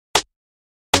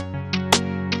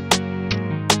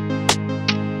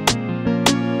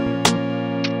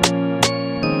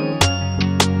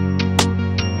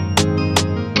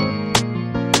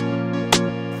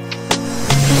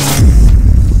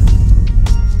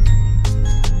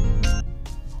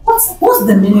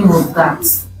What's the meaning of that?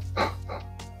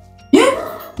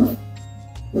 Yeah?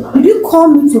 Did you call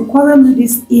me to quarrel me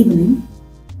this evening?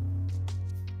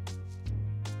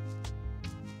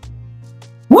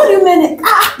 What do you mean?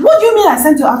 What do you mean I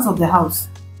sent you out of the house?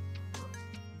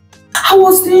 I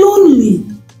was lonely.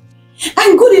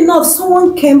 And good enough,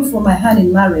 someone came for my hand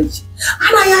in marriage.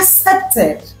 And I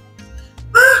accepted.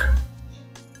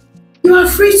 You are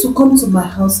free to come to my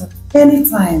house at any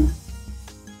time.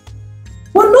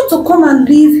 But not to come and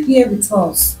live here with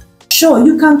us. Sure,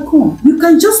 you can come. You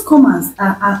can just come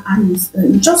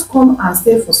and just come and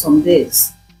stay for some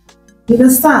days. You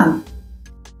understand?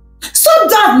 Stop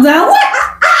that now.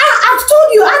 I've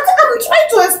told you. I'm trying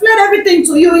to explain everything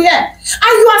to you here.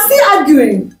 And you are still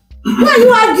arguing. Why are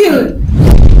you arguing?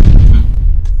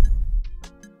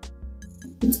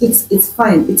 It's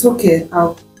fine. It's okay.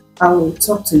 I will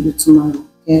talk to you tomorrow.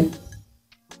 Okay?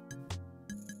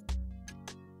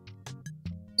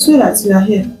 Sweetheart, you are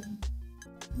here.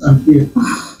 I'm here.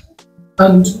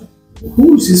 And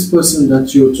who is this person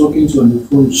that you're talking to on the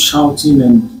phone, shouting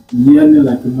and yelling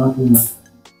like a mad woman?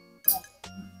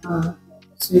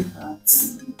 Sweetheart,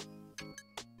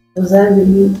 was I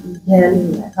really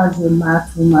yelling like a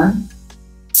mad woman?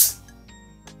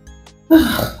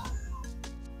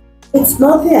 It's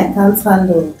nothing I can't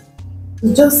handle.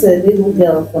 It's just a little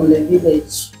girl from the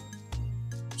village.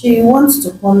 She wants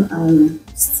to come and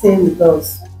stay with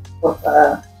us, but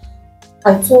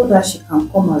I told her she can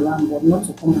come around, but not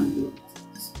to come and live with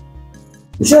us.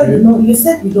 Sure, you know, you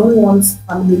said you don't want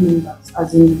family members,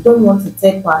 as in you don't want to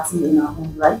take party in our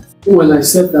home, right? Well, I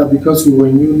said that because we were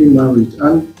newly married,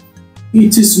 and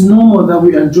it is normal that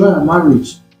we enjoy our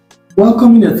marriage.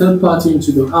 Welcoming a third party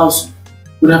into the house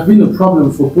would have been a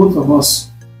problem for both of us.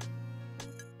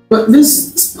 But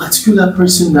this particular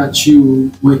person that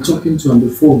you were talking to on the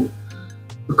phone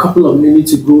a couple of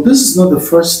minutes ago, this is not the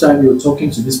first time you're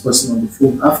talking to this person on the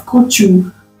phone. I've caught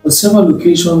you on several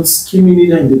occasions, scheming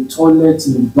either in the toilet,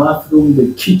 in the bathroom,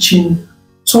 the kitchen,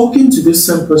 talking to this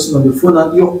same person on the phone,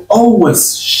 and you're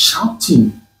always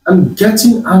shouting and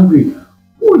getting angry.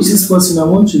 Who is this person? I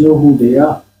want to know who they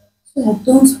are.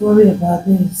 Don't worry about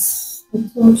this. I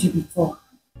told you before.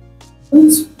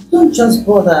 Don't just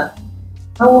bother.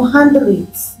 I will handle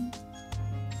it.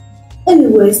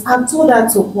 Anyways, I've told her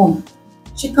to come.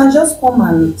 She can just come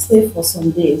and stay for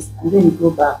some days and then go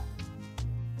back.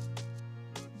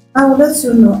 I will let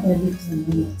you know everything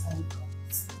when the time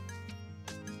comes.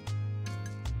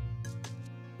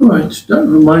 Right, that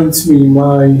reminds me,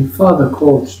 my father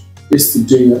called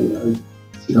yesterday. I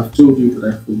should have told you,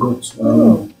 but I forgot.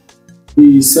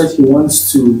 He said he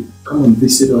wants to come and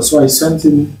visit us, so I sent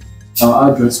him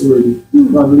our address already.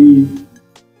 Probably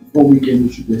before weekend we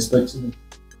should be expecting it.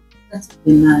 That would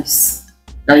be nice.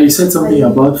 And he said something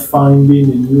about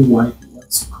finding a new wife. He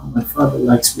wants to come. My father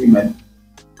likes women.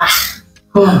 I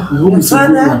hope it's a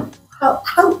good one.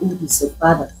 How old is your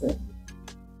father, sir?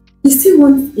 He still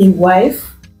wants a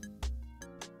wife?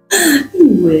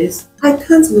 Anyways, I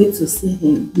can't wait to see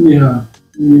him. Yeah,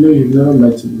 you know you've never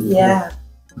met him. Yeah.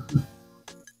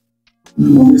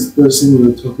 This person we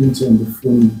were talking to on the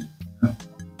phone.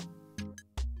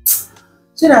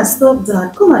 Should I stop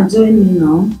that? Come and join me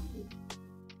now.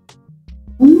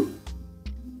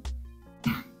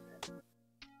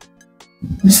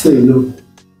 Stay alone.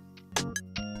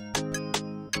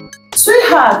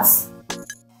 Sweetheart,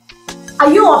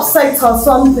 are you upset or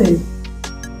something?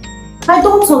 I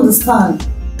don't understand.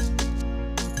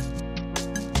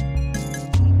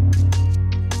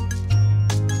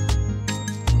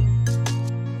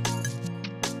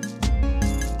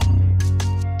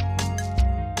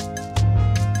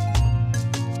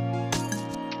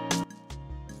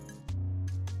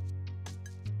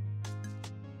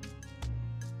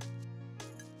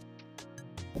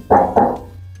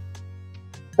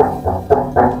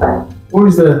 Who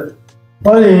is there?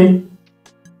 Honey?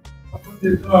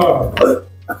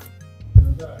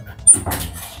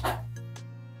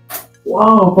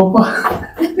 Wow, Papa.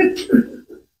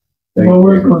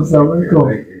 Welcome, sir. Welcome.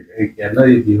 I know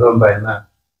you'll be home by now.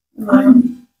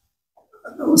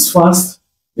 That was fast.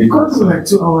 You got me like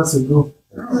 2 hours ago.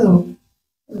 Hello.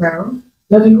 Hello.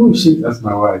 Daddy, who is she? That's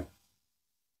my wife.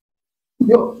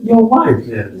 Your wife?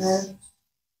 Yes.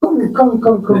 Come.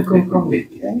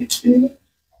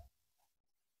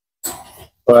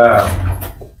 Wow.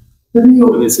 Daddy,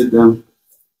 Let me sit down.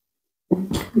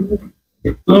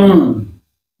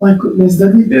 My goodness,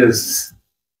 Daddy. Yes.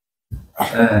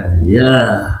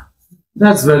 Yeah.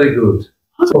 That's very good.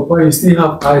 Papa, you still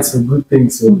have eyes for good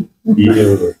things, so.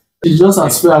 Yeah. She's just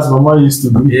as fair as Mama used to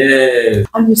be. Yes.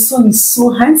 And your son is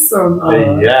so handsome.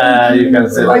 Yeah, you can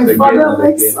say My that father again.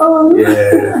 likes son.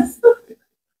 Yes.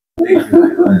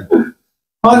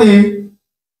 Honey,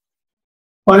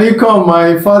 come.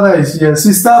 My father is here.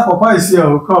 Sister, Papa is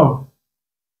here. Come.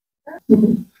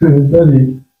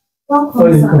 Daddy.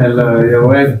 Welcome, sir. Hello, you're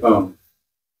welcome.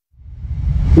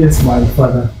 Yes, my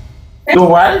father. Your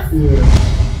wife?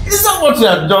 Yeah. Is that what you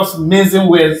are just mincing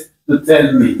words to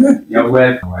tell me? You're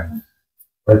welcome.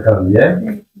 Welcome, yeah?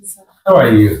 Thank you, sir. How are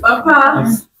you?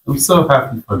 Papa. I'm so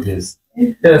happy for this.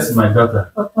 Yes, my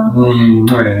daughter.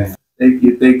 Papa. Thank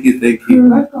you. You're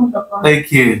welcome, Papa.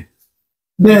 Thank you.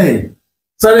 Hey,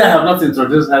 sorry I have not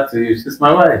introduced her to you. She's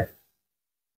my wife.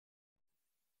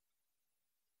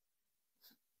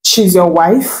 She's your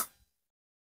wife?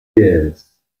 Yes.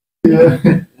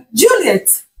 Yeah.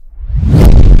 Juliet,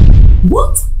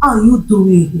 what are you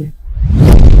doing here?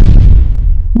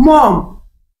 Mom,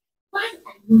 Why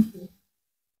are you here?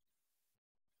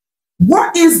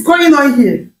 what is going on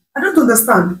here? I don't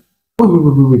understand.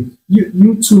 Wait.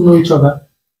 You two know each other?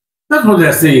 That's what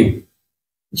they're saying.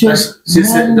 Yes. She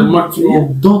said the much your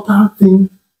daughter thing.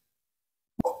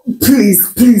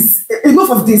 Please, enough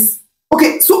of this.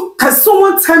 Okay, so can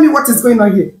someone tell me what is going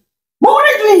on here? What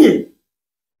are you doing here?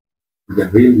 The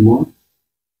real mom.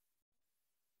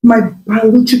 My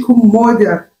biological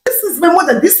mother. This is my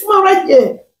mother. This one right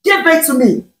here. Get back to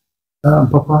me.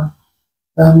 Papa,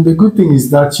 the good thing is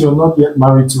that you're not yet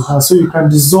married to her, so you can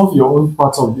dissolve your own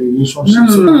part of the relationship.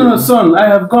 No, son. I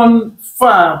have gone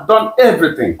far. I've done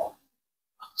everything.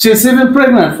 She's even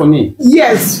pregnant for me.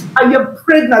 Yes, I am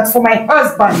pregnant for my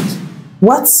husband.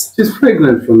 What? She's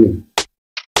pregnant for me.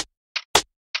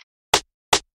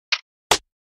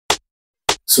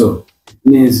 So, it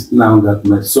means now that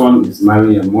my son is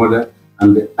marrying a mother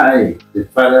and I, the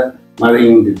father,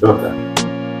 marrying the daughter.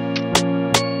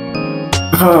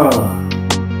 Oh.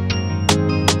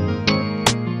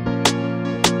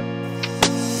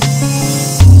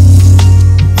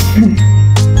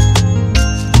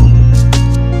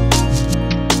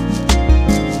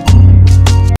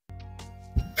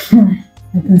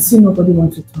 I can see nobody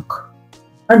wants to talk.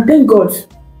 And thank God,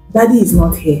 Daddy is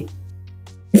not here.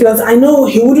 Because I know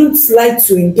he wouldn't like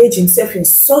to engage himself in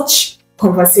such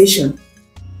conversation.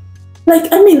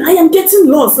 I am getting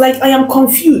lost, I am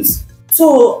confused.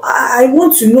 So I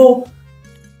want to know,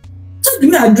 how do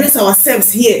we address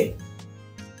ourselves here?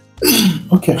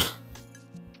 Okay.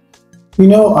 You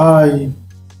know, I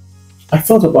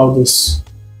thought about this.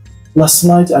 Last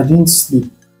night I didn't sleep.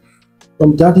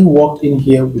 When Daddy walked in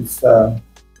here with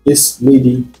this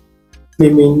lady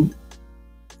claiming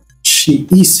she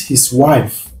is his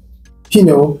wife, you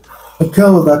know, a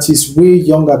girl that is way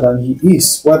younger than he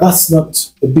is. Well, that's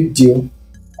not a big deal.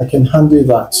 I can handle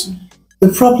that. The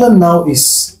problem now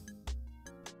is,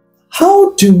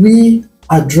 how do we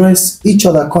address each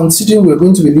other considering we're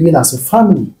going to be living as a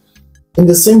family in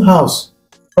the same house,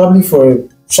 probably for a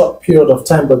short period of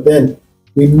time, but then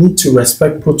we need to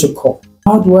respect protocol.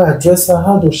 How do I address her?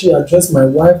 How does she address my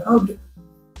wife?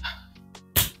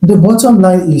 The bottom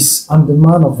line is, I'm the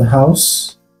man of the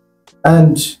house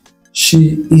and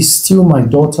she is still my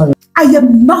daughter. I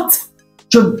am not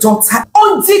your daughter.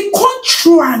 On the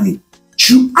contrary,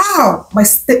 you are my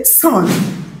stepson.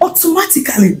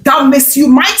 Automatically, that makes you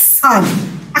my son.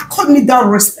 Accord me that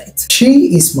respect.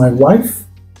 She is my wife.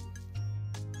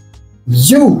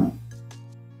 You,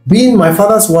 being my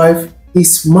father's wife,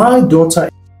 is my daughter.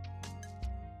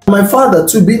 My father,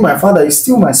 too, being my father, is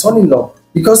still my son-in-law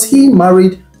because he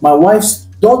married my wife's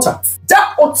daughter.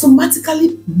 That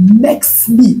automatically makes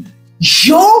me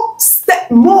your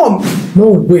stepmom.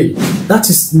 No way. That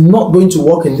is not going to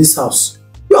work in this house.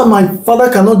 You and my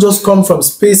father cannot just come from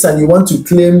space and you want to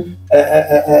claim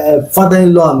a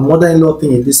father-in-law and mother-in-law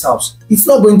thing in this house. It's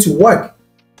not going to work.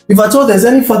 If at all there's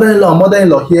any father-in-law or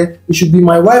mother-in-law here, it should be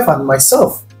my wife and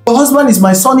myself. Your husband is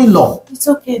my son-in-law. It's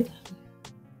okay.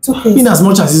 It's okay. In as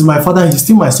much as he's my father, he's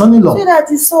still my son-in-law. Say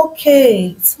that it's okay.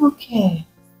 It's okay.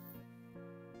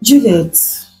 Juliet,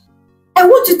 I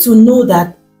want you to know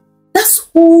that this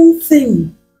whole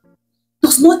thing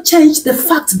does not change the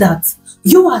fact that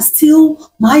you are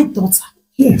still my daughter.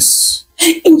 Yes.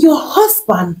 And your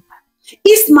husband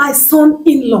is my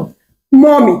son-in-law.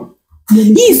 Mommy,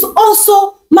 He is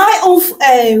also my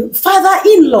own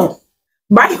father-in-law.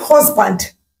 my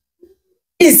husband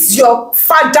is your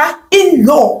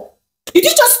father-in-law. Did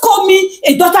you just call me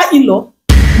a daughter-in-law?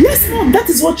 Yes, Mom, that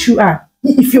is what you are.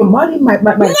 If you're marrying my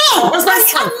No, I am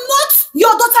not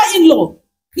your daughter-in-law.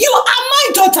 You are my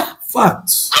daughter.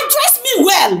 Facts. Address me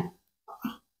well.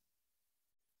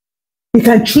 You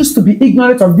can choose to be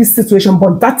ignorant of this situation,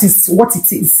 but that is what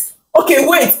it is. Okay,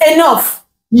 wait, enough.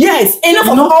 Yes, enough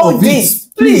of all this.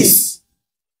 Please.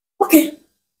 Okay,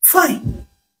 fine.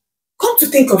 Come to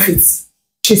think of it,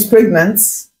 she's pregnant,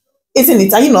 isn't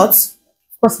it? Are you not?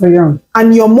 Of course I am.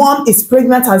 And your mom is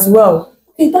pregnant as well.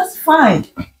 Okay, that's fine.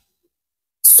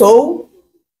 So,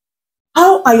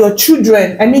 how are your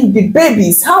children, I mean the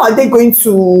babies, how are they going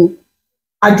to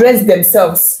address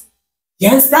themselves?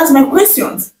 Yes, that's my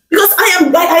question. Because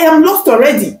I am lost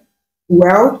already.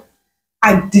 Well,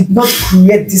 I did not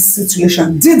create this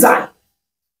situation, did I?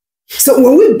 So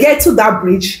when we get to that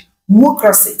bridge, we'll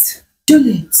cross it.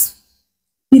 Juliet,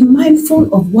 be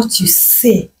mindful of what you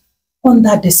say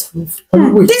under this roof.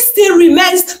 This still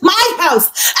remains my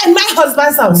house and my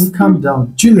husband's house. Calm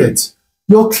down. Juliet,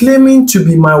 you're claiming to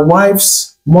be my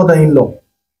wife's mother-in-law.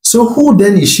 So who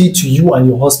then is she to you and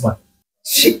your husband?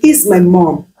 She is my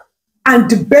mom. And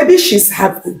the baby she's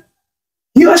having,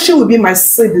 he or she will be my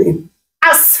sibling.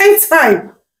 At the same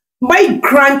time, my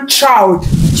grandchild.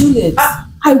 Juliet,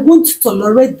 I won't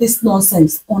tolerate this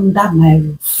nonsense under my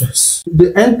roof. Yes.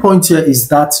 The end point here is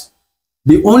that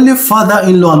the only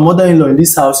father-in-law and mother-in-law in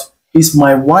this house is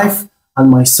my wife and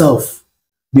myself.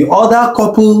 The other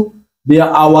couple, they are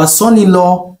our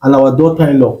son-in-law and our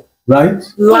daughter-in-law, right?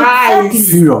 Lies.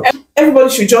 Period. Everybody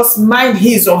should just mind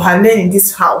his or her name in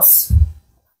this house.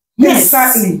 Yes.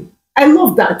 Exactly. I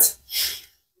love that.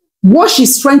 What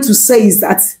she's trying to say is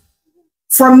that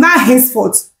from now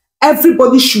henceforth,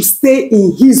 everybody should stay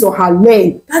in his or her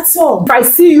lane. That's all. If I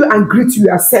see you and greet you,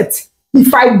 accept.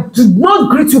 If I do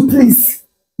not greet you, please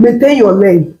maintain your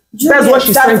lane. Juliet, that's what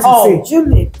she's trying to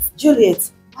say.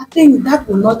 Juliet, I think that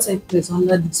will not take place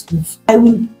under this roof. I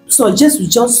will suggest we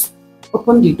just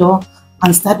open the door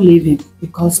and start leaving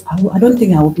because I don't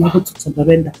think I will be able to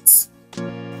tolerate that.